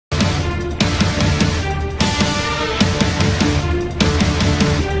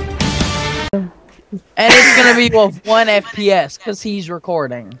And it's gonna be with 1 FPS because he's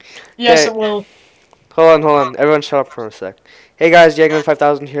recording. Yes, Okay. it will. Hold on. Everyone shut up for a sec. Hey guys, Jagman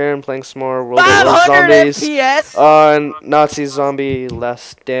 5000 here and playing some more World at War 500 Zombies FPS. on Nazi Zombie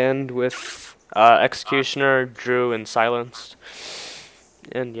Last Stand with Executioner, Drew, and Silenced.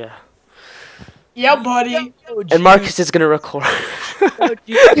 And yeah. Yeah, buddy. And Marcus is gonna record.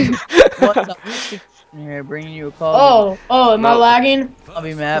 What's up? Here, bringing you a call. Oh, am I lagging?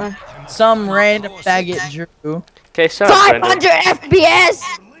 Zombie map. Some random faggot Drew. Okay, shut up, Brendan. 500 FPS!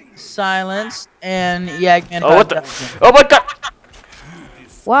 Silenced and Yagman. Oh, what the? Oh my god!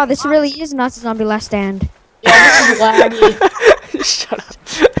 Wow, this really is Nazi Zombie Last Stand. Yeah, this is laggy. Shut up.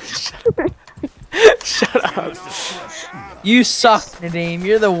 Shut up. You suck, Nadim.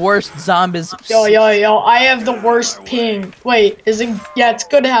 You're the worst zombies. Yo, I have the worst ping. Wait, is it? Yeah, it's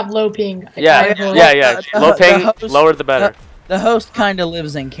good to have low ping. Yeah. Low ping, lower the better. The host kind of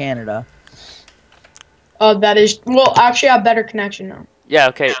lives in Canada. Oh, that is. Well, actually, I have better connection now. Yeah,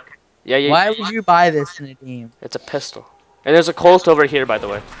 okay. Yeah. Why would you buy this, Nadim? It's a pistol. And there's a Colt over here, by the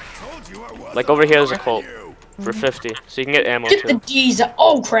way. Like over here, there's a Colt for 50, so you can get ammo Get the too. D's.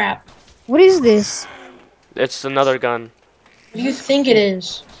 Oh crap! What is this? It's another gun. What do you think it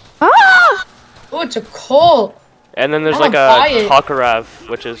is? Ah! Oh, it's a Colt. And then there's I'ma like buy a it. Takarav,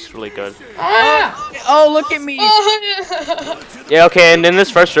 which is really good. Ah! Oh, look at me. Yeah, okay, and in this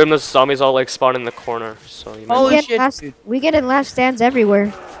first room, the zombies all like spawn in the corner. So you might... Holy We shit, get, dude. we get in Last Stands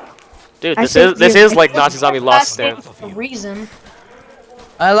everywhere. Dude, I this said is you. like Nazi Zombie Lost Stand. For a reason.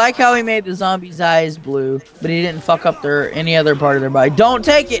 I like how he made the zombies' eyes blue, but he didn't fuck up any other part of their body. Don't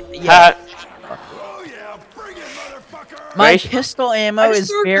take it. Yeah. My Right. pistol ammo I is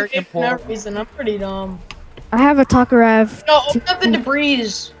just very for no important. reason. I'm pretty dumb. I have a Takarav. No, open up the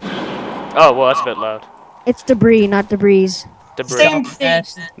debris. Oh, well, that's a bit loud. It's debris, not debris. Debris. Same thing.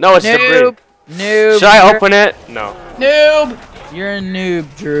 No, it's debris. Noob. Noob. Should I open it? No. Noob. You're a noob,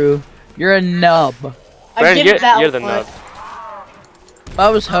 Drew. You're a nub. I Brandon, give that you're the one. nub. If I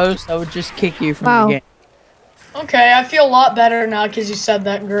was host, I would just kick you from Wow. the game. Okay, I feel a lot better now because you said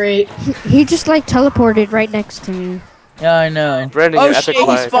that. Great. He just like teleported right next to me. Yeah, I know. Brandon, Oh you're shit, epic he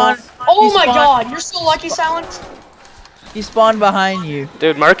quiet. spawned. Oh He my spawned- god, you're so lucky, Silence. He spawned behind you.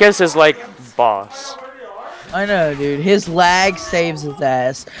 Dude, Marcus is like boss. I know, dude. His lag saves his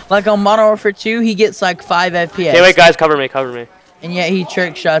ass. Like on Modern Warfare 2, he gets like 5 FPS. Okay, wait, guys, cover me, cover me. And yet he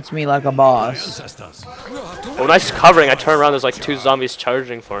trick shots me like a boss. When I was covering, I turn around, there's like 2 zombies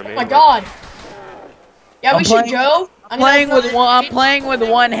charging for me. Oh my god. Yeah, I'm we should go. I'm playing with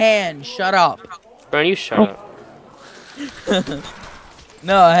one hand. Shut up. Brandon, you shut up.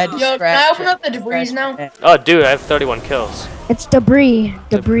 No, I had to Yo, can scratch I open it. up the debris now? Oh, dude, I have 31 kills. It's debris.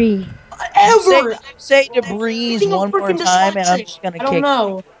 Debris. Ever. Say debris one more time, and I'm just gonna I don't kick.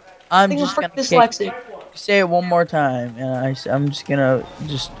 know. I I'm think I'm just gonna freaking kick. dyslexic. Say it one more time, and I'm just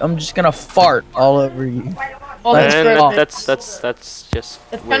gonna fart all over you. Oh, that's And perfect. that's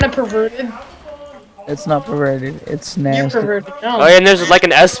just That's weird. kind of perverted. It's not perverted. It's You're nasty. perverted. No. Oh, yeah, and there's like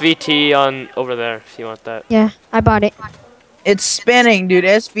an SVT on over there if you want that. Yeah, I bought it. It's spinning, dude.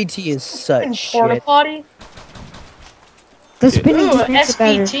 SVT is Fucking such porta shit. potty. The spinning Ooh, just makes it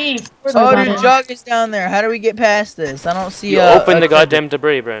better. SVT. Oh, about dude, it. Jug is down there. How do we get past this? I don't see You a open the trigger. goddamn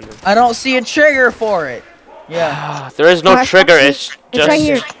debris, Brandon. I don't see a trigger for it. Yeah, There is no Oh, I trigger, see- it's It's just... right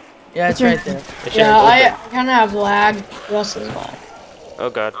here. yeah, it's It's right right there. It's just Yeah, I open. kind of have lag. Who else has lag? Oh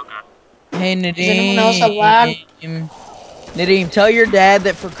god. Hey, Nadeem. anyone else have lag? Nadeem, tell your dad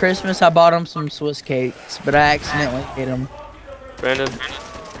that for Christmas I bought him some Swiss cakes, but I accidentally ate them. Brandon.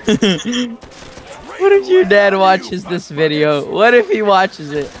 What if your dad watches this video? What if he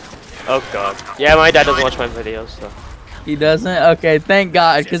watches it? Oh god. Yeah, my dad doesn't watch my videos, so. He doesn't? Okay, thank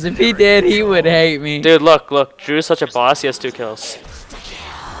God, because if he did, he would hate me. Dude, look. Drew's such a boss, he has 2 kills.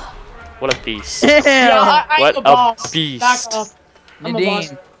 What a beast. Yeah, Damn. I What am a a boss. beast. Back off. I'm a boss.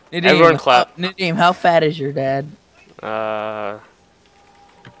 Nadeem, Everyone clap. Nadeem, how fat is your dad?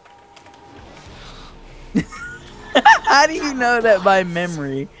 How do you know that by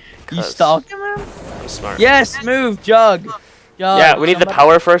memory? You 'Cause stalking him? I'm smart. Yes, move, Jug. Jug. Yeah, we need the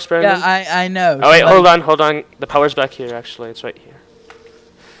power first, Brandon. Yeah, I know. Oh wait, hold on. The power's back here, actually. It's right here.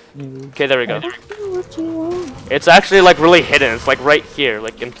 Okay, there we go. It's actually like really hidden. It's like right here,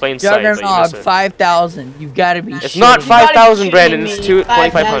 like in plain sight. But you Juggernog, miss it. 5,000. You've got to be. It's not shitting me. 5,000, You gotta be Brandon. It's kidding me.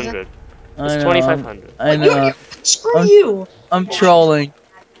 2,500. I It's know, 2,500. I know. Screw you. I'm trolling.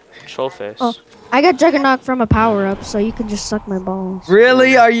 Troll face. Oh. I got Juggernog from a power up, so you can just suck my balls.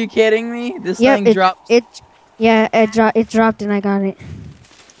 Really? Are you kidding me? This Yeah, thing drops. it dropped and I got it.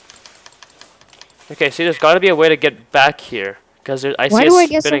 Okay, see, there's got to be a way to get back here. Because I see Why a do I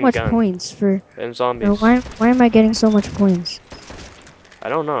get so spinning much gun points for? and zombies. No, why am I getting so much points? I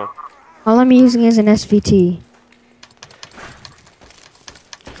don't know. All I'm using is an SVT.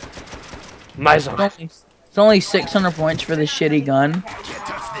 My zombie. It's only 600 points for the shitty gun.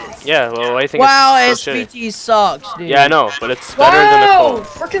 Yeah, well, I think Wow, it's so shitty. SVT sucks, dude. Yeah, I know, but it's better than the Wow! Colt.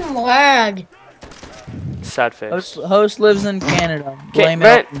 Freaking lag. Sad face. Host lives in Canada. Okay, Blame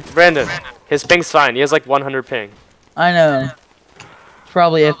it. Brandon, his ping's fine. He has like 100 ping. I know. It's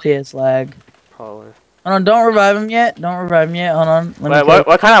probably FPS lag. Probably. Hold on, don't revive him yet. Don't revive him yet. Hold on. Let Wait, me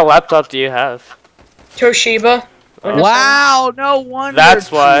what kind of laptop do you have? Toshiba. Wow, no wonder.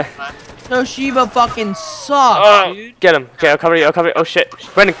 That's why. Toshiba fucking sucks, dude. Get him. Okay, I'll cover you. I'll cover you. Oh shit.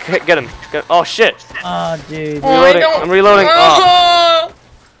 Brandon, get him. Oh shit. Oh, dude. Reloading. I'm reloading. Oh.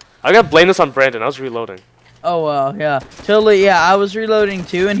 I gotta blame this on Brandon. I was reloading. Oh, well, yeah. Totally, yeah, I was reloading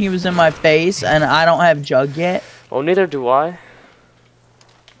too, and he was in my face, and I don't have Jug yet. Well, neither do I.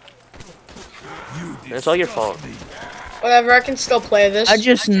 It's all your fault. Whatever, I can still play this. I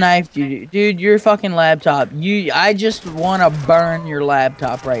just knifed you, dude. Your fucking laptop. I just want to burn your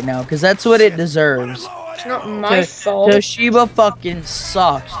laptop right now, because that's what it deserves. It's not my fault. Toshiba fucking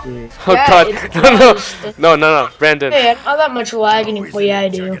sucks, dude. Oh Yeah, god. it No, Brandon. Hey, not that much lag anymore. Yeah, I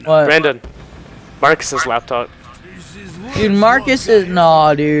do. What? Brandon. Marcus's laptop. Dude, Marcus is...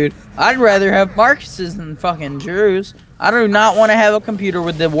 Nah, dude. I'd rather have Marcus's than fucking Drew's. I do not want to have a computer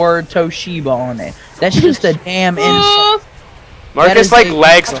with the word Toshiba on it. That's just a damn insult. Marcus like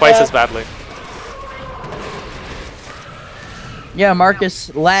lags twice as badly. Yeah,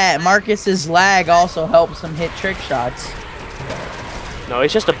 Marcus's lag also helps him hit trick shots. No,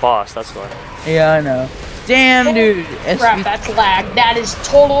 he's just a boss, that's why. Yeah, I know. Damn, dude. Crap, that's lag. That is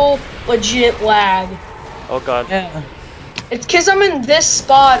total legit lag. Oh god. Yeah. It's because I'm in this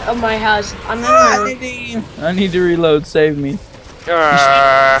spot of my house. I'm in I need to reload. Save me.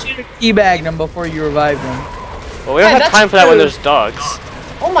 Teabagged him before you revived him. Well, we don't have time for that when there's dogs.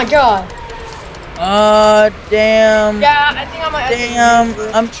 Oh my god. Damn. Yeah, I think I might. Damn.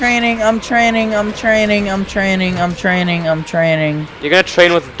 I'm training. You're gonna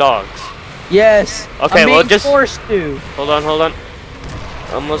train with dogs. Yes. Okay, I'm well, being just forced to. Hold on.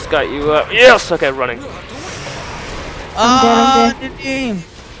 Almost got you up. Yes. Okay, running. I'm dead. The team.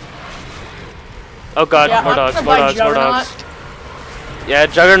 Oh god, Yeah, more I'm dogs. gonna More buy dogs. Juggernaut. Yeah,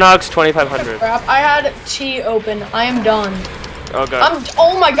 Juggernaut's 2,500. Crap, I had T open. I am done. Oh god.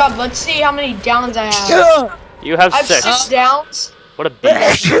 Oh my god, let's see how many downs I have. You have I have 6. 6 downs. What a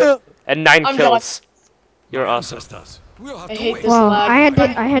beast. And 9 I'm kills. You're awesome. I hate this Well, lag.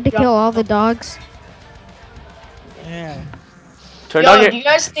 I had to kill all the dogs. Yeah. Turn down Yo, your do you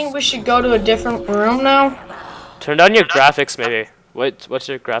guys think we should go to a different room now? turn down your graphics maybe. What's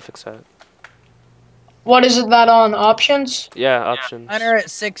your graphics at? What is it that on? Options? Yeah, options. Mine are at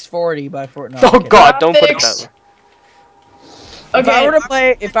 640 by Fortnite. Oh god, don't put it that Graphics. way. If I Okay, were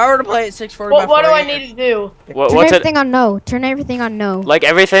to play at 640 by what do I 40, need to do? Turn What's it? everything on no. Turn everything on no. Like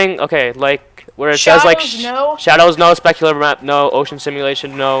everything? Okay, like where it says like Shadows, no. shadows, no. Specular map, no. Ocean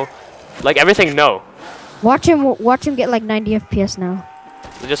simulation, no. Like everything, no. Watch him get like 90 FPS now.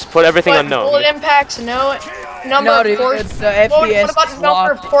 Just put everything on no. Bullet impacts, no. Number No, of dude, corpses. the FPS What about is the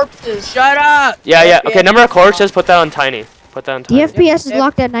number of locked. corpses? Shut up! Yeah, yeah. FPS Okay, number of corpses. Put that on tiny. Put that on The tiny. FPS is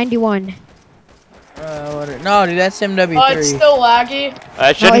locked at 91. No, dude, that's MW3. Oh, it's still laggy,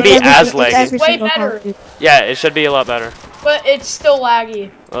 It shouldn't be as laggy. Way better. Yeah, it should be a lot better. but it's still laggy.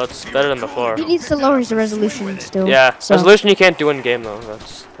 Well, it's better than before. He needs to lower his resolution still. Yeah, So, resolution you can't do in game though.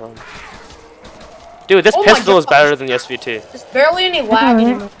 That's dude, this Oh my pistol is God. better than the SVT. There's barely any lag Okay.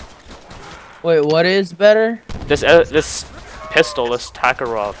 anymore. Wait, what is better? This pistol, this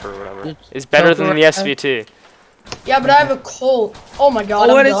Takarov or whatever, is better than the SVT. Yeah, but I have a Colt. Oh my god,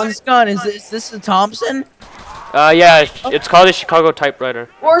 Oh, what I'm is done. this gun? Is this a Thompson? Yeah, it's called a Chicago typewriter.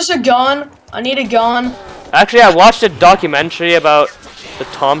 Where's a gun? I need a gun. Actually, I watched a documentary about the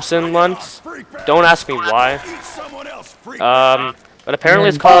Thompson once. Don't ask me why. But apparently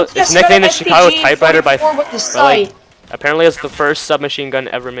it's called. Yes, It's nicknamed the got an Chicago SPG typewriter by 24 with the like. sight. Apparently it's the first submachine gun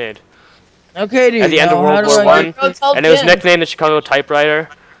ever made. Okay, dude. At the end of now, World how do War I One, get Go this? tell and it was Jim. nicknamed the Chicago typewriter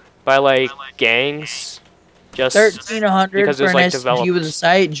by like gangs. Just 1300 because it for was, an like, SPG developed. with a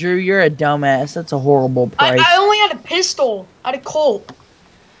sight. Drew, you're a dumbass. That's a horrible price. I only had a pistol. I had a Colt.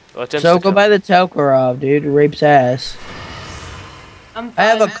 well, it's So instant go kill. buy the Tokarov, dude. It rapes ass. I'm I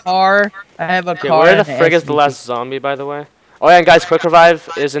have a fine. car. I have a Okay, car. where the and an frig is the SPG. last zombie, by the way? Oh yeah, and guys, quick revive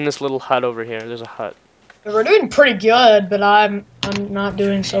is in this little hut over here. There's a hut. We're doing pretty good, but I'm not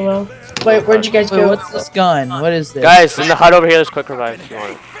doing so well. Wait, where'd you guys Wait, go? what's this gun? What is this? Guys, in the hut over here, there's quick revive if you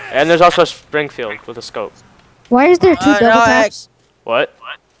want it. And there's also a Springfield with a scope. Why is there two double no, taps? What?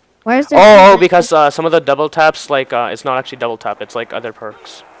 Why is there? Oh, two because some of the double taps, like, it's not actually double tap. It's like other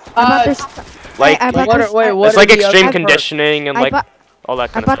perks. I bought this. Like, I bought what this. are, wait, what it's are like the extreme other perks? conditioning and I like bought- all that I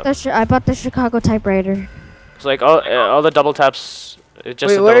kind bought of the stuff. I bought the Chicago typewriter. It's like all the double taps. It's just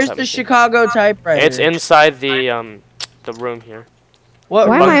Wait, a double where's tap the machine. Chicago typewriter? It's inside the room here. What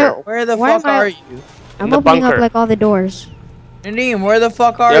Why am I- bunker? Where the why fuck am I- are you? I'm the opening bunker. up like all the doors. Nadeem, where the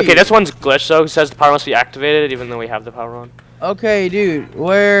fuck are Yeah, you? okay, this one's glitched though. It says the power must be activated even though we have the power on. Okay, dude,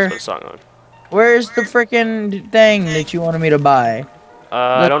 where? Put the song on. Where's the freaking thing that you wanted me to buy?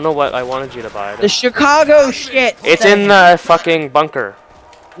 I don't know what I wanted you to buy. The Chicago shit. It's thing. in the fucking bunker.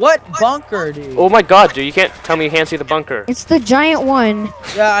 What bunker, dude? Oh my god, dude, you can't tell me you can't see the bunker. It's the giant one.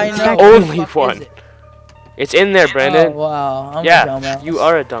 Yeah, I know. The Where only fuck is one. it? It's in there, Brandon. Oh, wow. I'm a Yeah, dumbass. you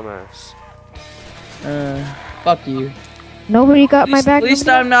are a dumbass. Fuck you. Nobody got my back. At least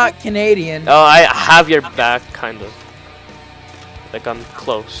nobody I'm not Canadian. Oh, I have your back, kind of. Like I'm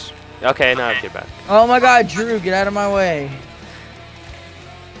close. Okay, now I have your back. Oh my god, Drew, get out of my way.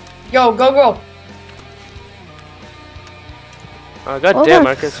 Yo, go. Oh god Oh, damn, look.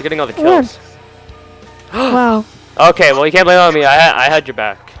 Marcus, you're getting all the Look. kills. Wow. Okay, well you can't blame it on me. I had your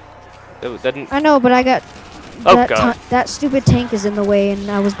back. It didn't. I know, but I got. Oh that, god. that stupid tank is in the way, and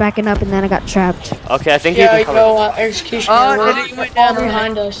I was backing up, and then I got trapped. Okay, I think Yeah, you can yo, cover. executioner. Oh, we're did he went all down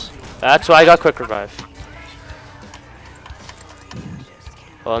behind us. That's why I got quick revive.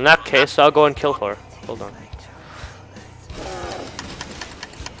 Well, in that case, I'll go and kill her. Hold on.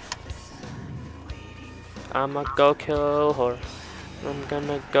 I'ma go kill her. I'm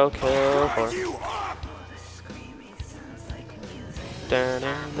gonna go kill her.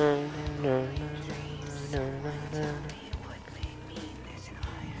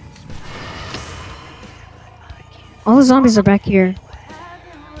 All the zombies are back here.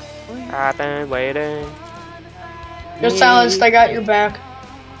 I've been waiting. You're silenced, I got your back.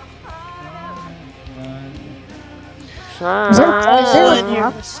 Is there All a in here.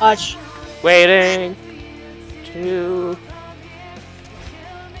 box? Watch. Waiting to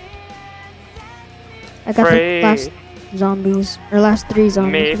I got Free. the last zombies, or last three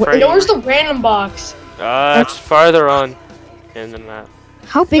zombies. free. Yo, where's the random box? it's farther on in the map.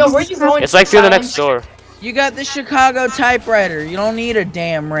 How big Yo, is where this you map? going? It's like through the next door. You got the Chicago typewriter. You don't need a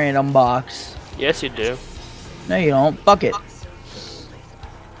damn random box. Yes, you do. No, you don't. Fuck it.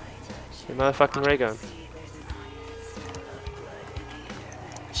 Your motherfucking ray gun.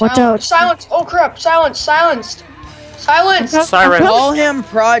 Watch out. Silence. Oh crap. Silenced. Silence. Siren. Call him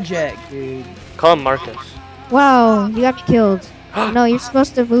Project, dude. Call him Marcus. Wow, you got me killed. No, you're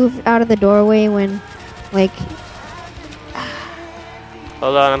supposed to move out of the doorway when, like,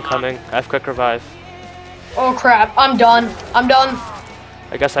 Hold on, I'm coming. I have quick revive. Oh crap. I'm done.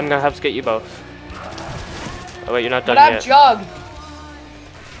 I guess I'm gonna have to get you both. Oh wait, you're not done But I have yet. Jug.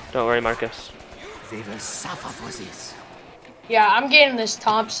 Don't worry, Marcus. They will suffer for this. Yeah, I'm getting this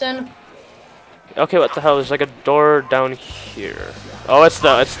Thompson. Okay, what the hell? There's like a door down here. Oh, it's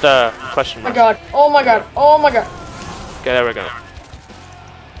the question Oh my mark. god. Oh my god. Oh my god. Okay, there we go.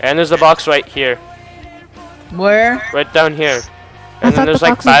 And there's the box right here, Where? right down here. I And then thought there's the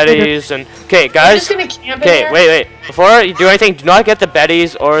like box was bigger. baddies and. Okay, I'm guys. just gonna camp in Okay, here. wait. Before you do anything, do not get the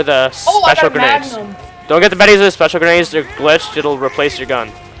betties or the Oh, I special got grenades. Magnum. Don't get the betties or the special grenades. They're glitched. It'll replace your gun.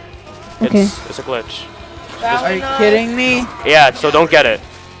 Okay. It's a glitch. That Are one, you kidding me? Yeah, so don't get it.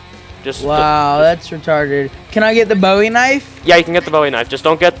 Just Wow, that's retarded. Can I get the Bowie knife? yeah, you can get the Bowie knife. Just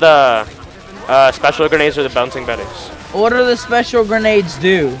don't get the special grenades or the bouncing betties. What do the special grenades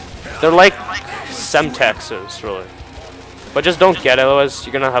do? They're like Semtexes, really. But just don't get it, otherwise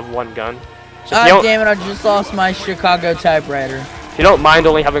you're gonna have one gun. So if you, God don't, damn it, I just lost my Chicago typewriter. if you don't mind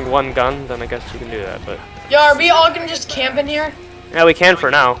only having one gun, then I guess you can do that. But Yo, are we all gonna just camp in here? yeah, we can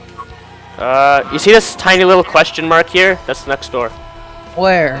for now. You see this tiny little question mark here? That's the next door.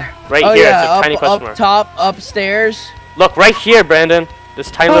 Where? Right Oh here, yeah, it's a tiny question up mark. top, upstairs. Look, right here, Brandon.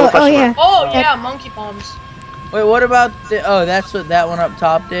 This tiny little question mark. Oh yeah, monkey bombs. Wait, what about the? Oh, that's what that one up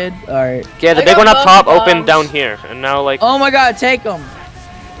top did. All right. Yeah, the I big got one up top monkey opened bombs. down here, and now like. Oh my God, take them.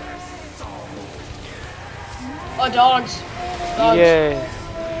 Oh, dogs. Dogs. Yay.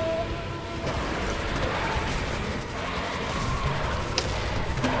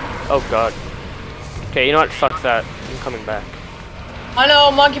 Oh god. Okay, you know what? Fuck that. I'm coming back. I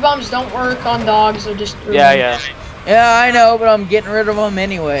know monkey bombs don't work on dogs. They're just. Yeah, yeah. Yeah, I know, but I'm getting rid of them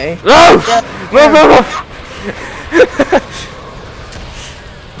anyway. No! Yeah, Move, move, move!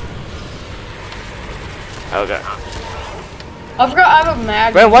 Okay. I forgot I have a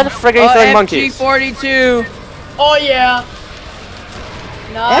mag. Brandon, why the frick are you throwing monkeys? MG42. Oh yeah.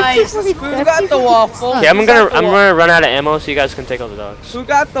 Nice. Who got the waffle? Okay, I'm gonna run out of ammo so you guys can take all the dogs. Who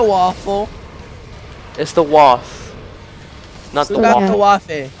got the waffle? It's the waff, not the Who got waffle. the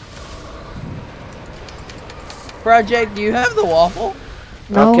waffle? Project, do you have the waffle?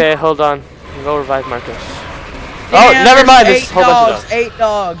 No. Okay, hold on. I'll go revive Marcus. Damn, Oh, never mind. there's There's a whole bunch of dogs. 8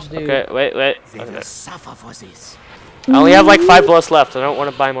 dogs, dude. Okay, wait. They Okay. will suffer for this. I only have like 5 bullets left. I don't want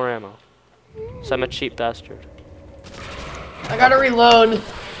to buy more ammo. So I'm a cheap bastard. I gotta reload.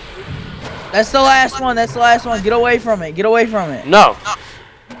 That's the last one. That's the last one. Get away from it. Get away from it. No.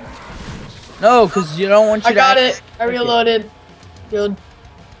 No, because you don't want you I got to. it. I reloaded. Good.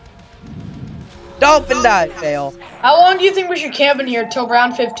 Dolphin dive fail. How long do you think we should camp in here? Till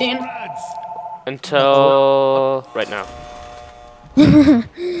round 15? Until right now.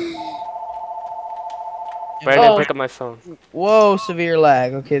 Brandon, pick up my phone. Whoa, severe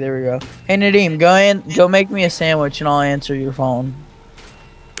lag. Okay, there we go. Hey Nadim, go in. Go make me a sandwich and I'll answer your phone.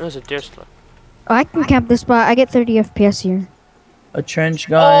 There's a deer slug. Oh, I can camp this spot. I get 30 FPS here. A trench Oh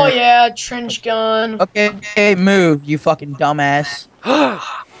gun. yeah, trench gun. Okay, move, you fucking dumbass.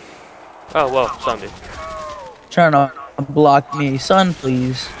 Oh, whoa, zombie. Trying to block me, son,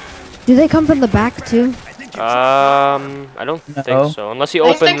 please. Do they come from the back too? I don't No. think so. Unless you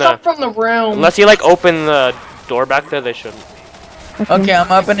I think open they come the, from the room. unless you like open the door back there, they shouldn't. Okay,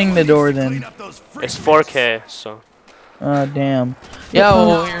 I'm opening the door then. It's 4K, so. Oh damn. Yeah,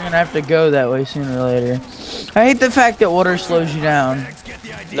 well, you're gonna have to go that way sooner or later. I hate the fact that water slows you down.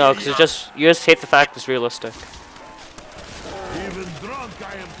 No, because you just hate the fact it's realistic.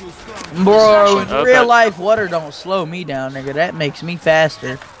 Bro, in Okay. real life, water don't slow me down, nigga. That makes me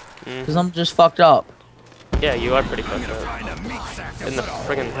faster. Because I'm just fucked up. Yeah, you are pretty fucked up. In the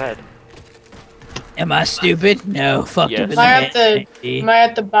friggin' head. Am I stupid? No, fucked Yes. up in the Might head.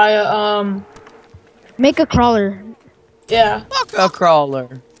 have to buy a Make a crawler. yeah. Fuck a crawler.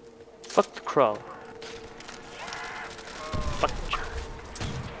 Fuck the crow. Fuck.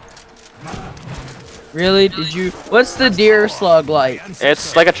 Really? Did you? What's the deer slug like?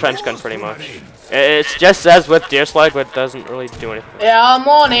 It's like a trench gun, pretty much. It's just as with deer slug, but doesn't really do anything. Yeah, I'm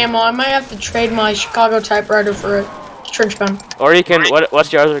on ammo. I might have to trade my Chicago typewriter for a trench gun. Or you can.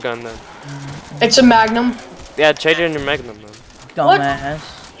 What's your other gun then? It's a Magnum. Yeah, trade it in your Magnum then.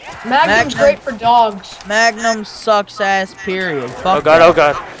 Dumbass. Magnum's great for dogs. Magnum sucks ass, period. Fuck Oh god, that. oh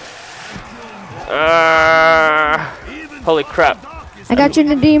god. Holy crap. I got you,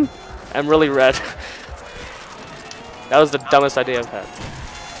 Nadim. I'm really red. That was the dumbest idea I've had.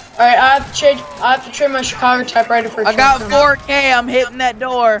 Alright, I have to trade my Chicago typewriter for a I got trench gun. 4K. I'm hitting that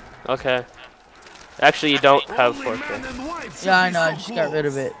door. Okay. Actually, you don't have 4K. Yeah, I know. I just got rid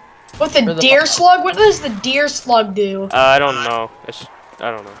of it. With For the the deer slug? What does the deer slug do? I don't know.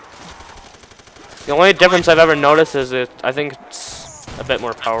 I don't know. The only difference I've ever noticed is I think it's a bit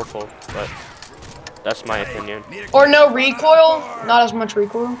more powerful, but that's my opinion. Or no recoil? Not as much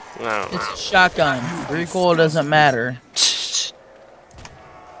recoil. I don't know. It's a shotgun. Recoil doesn't matter.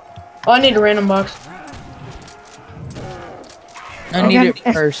 Oh, I need a random box. I need it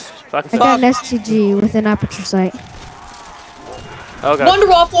Okay. first. Fuck I that. got an STG with an aperture sight. Oh god. Wonder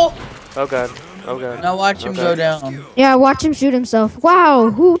Waffle! Oh god. Oh god. Now watch him Okay. go down. Yeah, watch him shoot himself.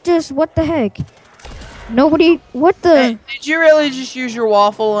 Wow, what the heck? Nobody, what the? Hey, did you really just use your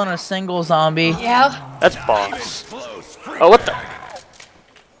waffle on a single zombie? Yeah. That's boss. Oh, what the?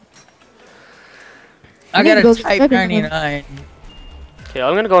 I need got to a go Type get 99. Okay,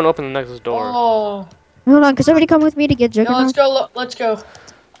 I'm gonna go and open the next door. Oh. Hold on, can somebody come with me to get No, Juggernaut? let's go.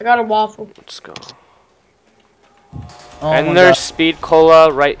 I got a waffle. Let's go. Oh And my there's God. speed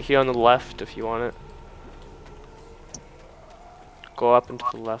cola right here on the left if you want it. Go up and to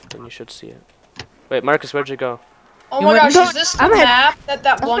the left and you should see it. Wait, Marcus, where'd you go? Oh You my went- gosh, is this the I'm at- map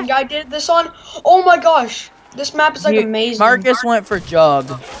that one guy did this on? Oh my gosh. This map is like He- amazing. Marcus went for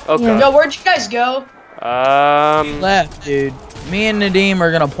Jug. Oh Yeah. god. Yo, where'd you guys go? Left, dude. Me and Nadim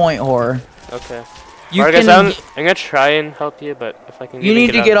are gonna point horror. Okay. You Marcus, can. I'm gonna try and help you, but if I can. You even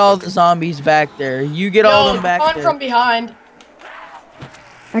need to out get of all this- the zombies back there. You get all Yo, them back run there. from behind.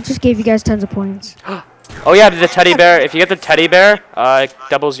 I just gave you guys tons of points. Oh yeah, the teddy bear. If you get the teddy bear, it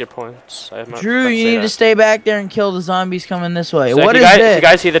doubles your points. I have not Drew, forgot you say need that. to stay back there and kill the zombies coming this way. So What if is you guys, this? If you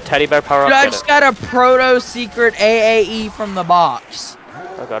guys see the teddy bear power Dude, up, I get just it. got a proto secret AAE from the box.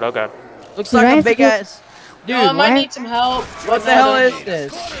 Oh god, oh god. Looks Did I like a have to big get- ass. Dude, I might what? need some help. what the hell is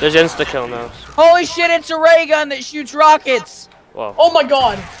this? There's insta kill now. Holy shit, it's a ray gun that shoots rockets. Whoa. Oh my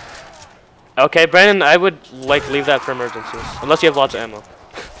god. Okay, Brandon, I would like leave that for emergencies, unless you have lots of ammo.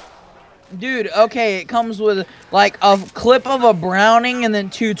 Dude, okay, it comes with like a clip of a Browning and then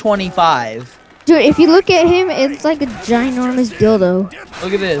 225. Dude, Dude, if you look at him, it's like a ginormous dildo.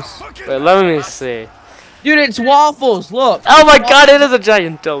 Look at this. Wait, let me see. Dude, it's waffles. Look. Oh my god, it is a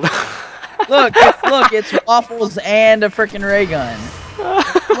giant dildo. Look, it's waffles and a freaking ray gun.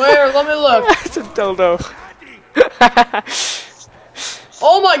 Where? Let me look. It's a dildo.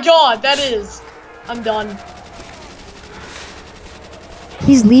 Oh my god, that is. I'm done.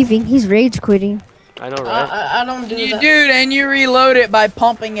 He's leaving. He's rage quitting. I know, right? I don't do that. Dude, and you reload it by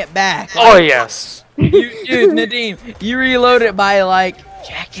pumping it back. Oh yes. Dude, Nadim, you reload it by like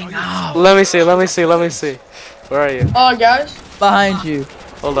jacking off. Let me see. Where are you? Oh, guys. Behind you.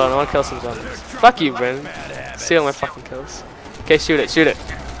 Hold on, I want to kill some zombies. Fuck you, Brandon. See all my fucking kills. Okay, shoot it.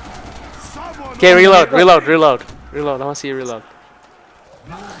 Okay, reload. I want to see you reload.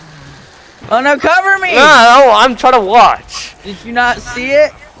 Oh no, cover me! No, I'm trying to watch. Did you not see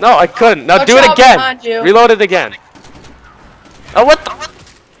it? No, I couldn't. Now Watch do it out behind again. you. Reload it again. Oh, what the?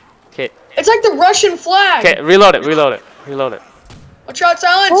 Okay, It's like the Russian flag. reload it. Watch out,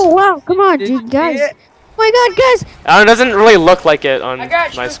 silence. Oh wow! Come on, Did you dude, see guys! it? Oh my God, guys! It doesn't really look like it on I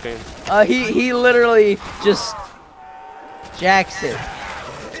got my you. screen. He literally just jacks it.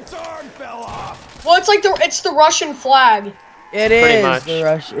 Well, it's the Russian flag. It Pretty is much. the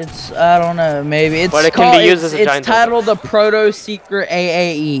rush. It's I don't know, maybe it's But it can called, be used as a it's giant titled the Proto Secret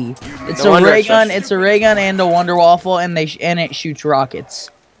AAE. It's No a wonder ray it's gun. such- It's a ray gun and a Wonder Waffle, and it shoots rockets.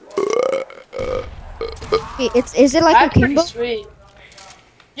 Hey, is it like That's a pretty Kimbo? sweet.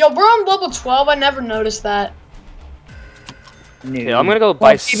 Yo, we're on level 12. I never noticed that. Yeah, I'm gonna go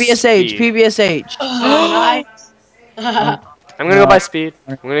buy PBSH. speed. PBSH. Nice. I'm gonna go buy speed.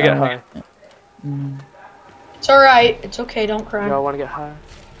 I'm gonna get high. It's alright. It's okay. Don't cry. Y'all wanna get high?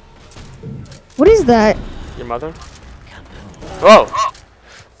 What is that? Your mother? Oh!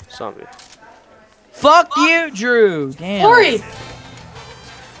 Zombie. Fuck you, Drew. Damn. Sorry.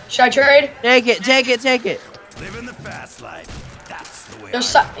 Should I trade? Take it. Living the fast life. That's the way.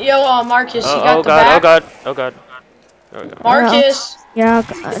 Yo, Marcus, you got Oh the back. god. There we go. Marcus. Yeah,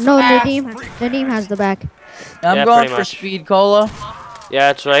 no, Nadim has the back. I'm Yeah, going pretty for much. speed cola.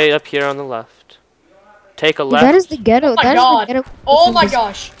 Yeah, it's right up here on the left. Take a Dude, left. that is the ghetto. Oh my that is god. the ghetto. Oh my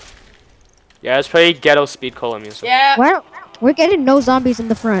gosh. Yeah, it's pretty ghetto speed cola music. Yeah. Wow, we're getting no zombies in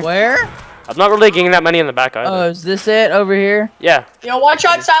the front. Where? I'm not really getting that many in the back either. Oh, is this it over here? Yeah, Yo, watch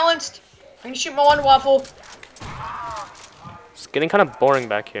out, silenced. I'm gonna shoot my one waffle. it's getting kind of boring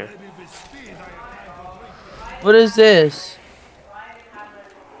back here. What is this?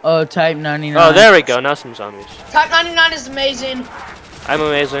 Oh, Type 99. Oh, there we go. Now some zombies. Type 99 is amazing. I'm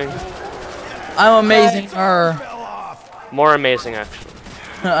amazing. I'm amazing. More amazing, actually.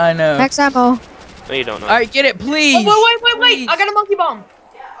 I know. Max ammo. No, you don't know. All right, get it, please. Oh, wait. Please. I got a monkey bomb.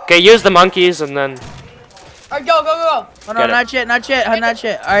 Okay, use the monkeys and then. Alright, go. Hold Get on, it. not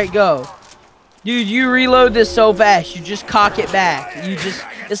yet. All right, go. Dude, you reload this so fast. You just cock it back.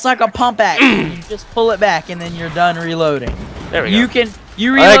 It's like a pump action. You just pull it back and then you're done reloading. There we You go.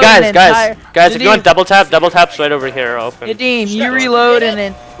 you reload Alright, an guys. entire. If you want double tap's right over here. Open. Nadim, you Shut up. reload and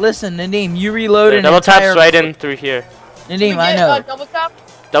then listen, Nadim, you reload an Double entire. tap's right in through here. Nadim, I know. Double tap.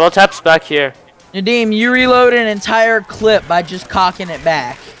 Double tap's back here. Nadim, you reload an entire clip by just cocking it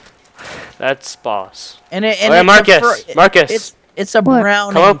back. That's boss. And it. Okay, Marcus. It's a What?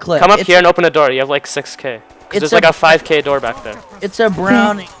 Browning clip. Come up It's here and open a door. You have like 6k. 'Cause It's there's like a 5k door back there. It's a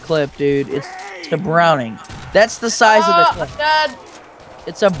Browning clip, dude. It's a Browning. That's the size of the clip. I'm dead.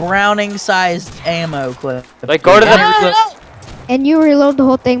 It's a Browning-sized ammo clip. Like, go to the. Ah, And you reload the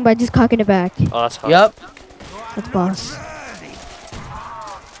whole thing by just cocking it back. Oh, that's hot. Yep. That's boss.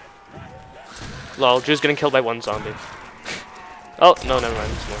 Lol, Drew's getting killed by one zombie. Oh, no, never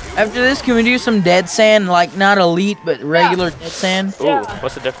mind. There's After this, can we do some dead sand? Like, not elite, but regular dead sand? more. Ooh,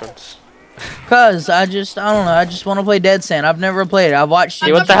 what's the difference? Cause I don't know. I just want to play dead sand. I've never played it. I've watched.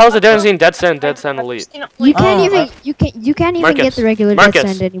 Hey, what the hell's the difference between Dead Sand and Dead Sand Elite? You can't Oh, even you can't even Marcus. get the regular Marcus.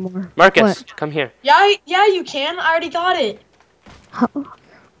 dead sand anymore. Marcus, What? come here. Yeah, you can. I already got it.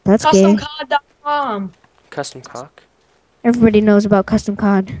 That's gay. CustomCod.com. Custom cock. Everybody knows about custom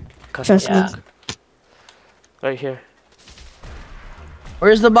COD. Custom Trust Yeah. me. Right here.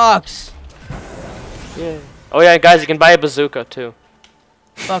 Where's the box? Yeah. Oh yeah, guys, you can buy a bazooka too.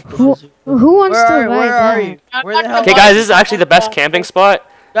 Fuck the Who, bazooka. who wants to buy Where that? are you? Where the hell? Okay, guys, this is actually the best camping spot.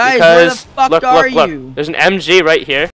 Guys, where the Because fuck look, are look, look. you? There's an MG right here.